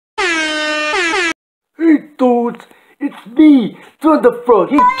dudes. It's me, Thunderfrog.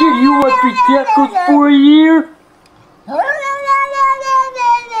 Hey kid, you want free tacos for a year?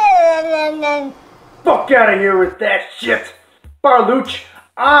 Fuck out of here with that shit. Bar Luch,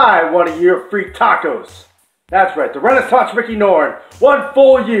 I want a year of free tacos. That's right, the Renaissance Ricky Norn. 1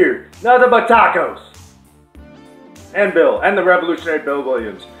 full year, nothing but tacos. And Bill, and the Revolutionary Bill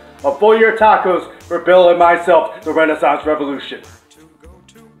Williams. A full year of tacos for Bill and myself, the Renaissance Revolution.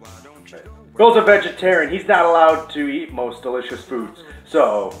 Bill's a vegetarian. He's not allowed to eat most delicious foods.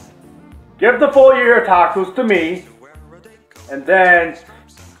 So, give the full year of tacos to me. And then,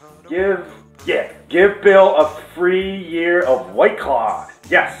 give Bill a free year of White Claw.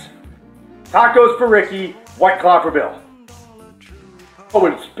 Yes. Tacos for Ricky, White Claw for Bill. Oh,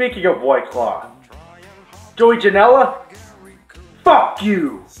 and speaking of White Claw, Joey Janela? Fuck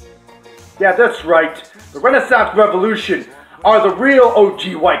you! Yeah, that's right. The Renaissance Revolution are the real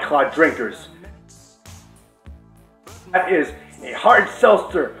OG White Claw drinkers. That is a hard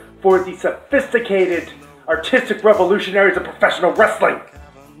seltzer for the sophisticated, artistic revolutionaries of professional wrestling.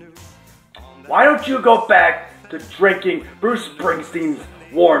 Why don't you go back to drinking Bruce Springsteen's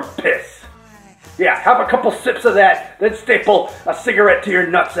warm piss? Yeah, have a couple sips of that, then staple a cigarette to your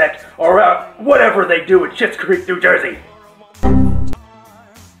nutsack, or whatever they do in Schitt's Creek, New Jersey.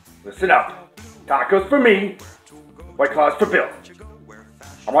 Listen up. Tacos for me, White Claws for Bill.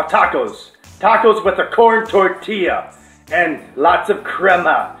 I want tacos. Tacos with a corn tortilla and lots of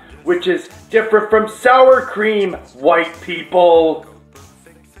crema, which is different from sour cream, white people.